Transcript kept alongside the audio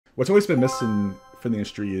What's always been missing from the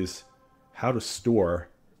industry is how to store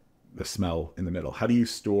the smell in the middle. How do you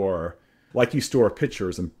store, like you store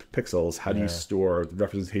pictures and pixels, how do you Yeah. store the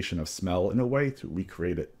representation of smell in a way to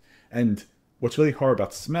recreate it? And what's really hard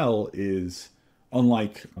about smell is,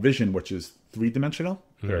 unlike vision, which is three-dimensional,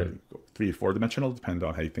 or Hmm. 3 to 4 dimensional, depending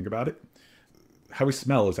on how you think about it, how we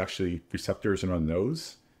smell is actually receptors in our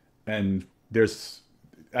nose. And there's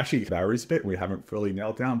actually, it varies a bit. We haven't fully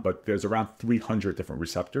nailed down, but there's around 300 different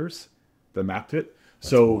receptors that map to it. That's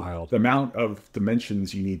So wild. the amount of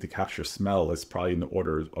dimensions you need to capture smell is probably in the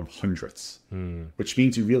order of hundreds, Hmm. which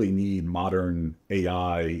means you really need modern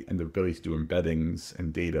AI and the ability to do embeddings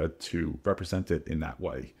and data to represent it in that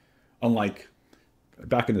way. Unlike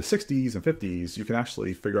back in the 60s and 50s, you can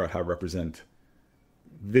actually figure out how to represent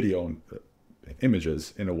video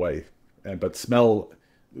images in a way. But smell,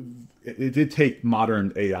 it did take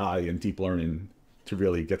modern AI and deep learning to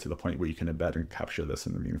really get to the point where you can embed and capture this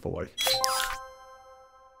in a meaningful way.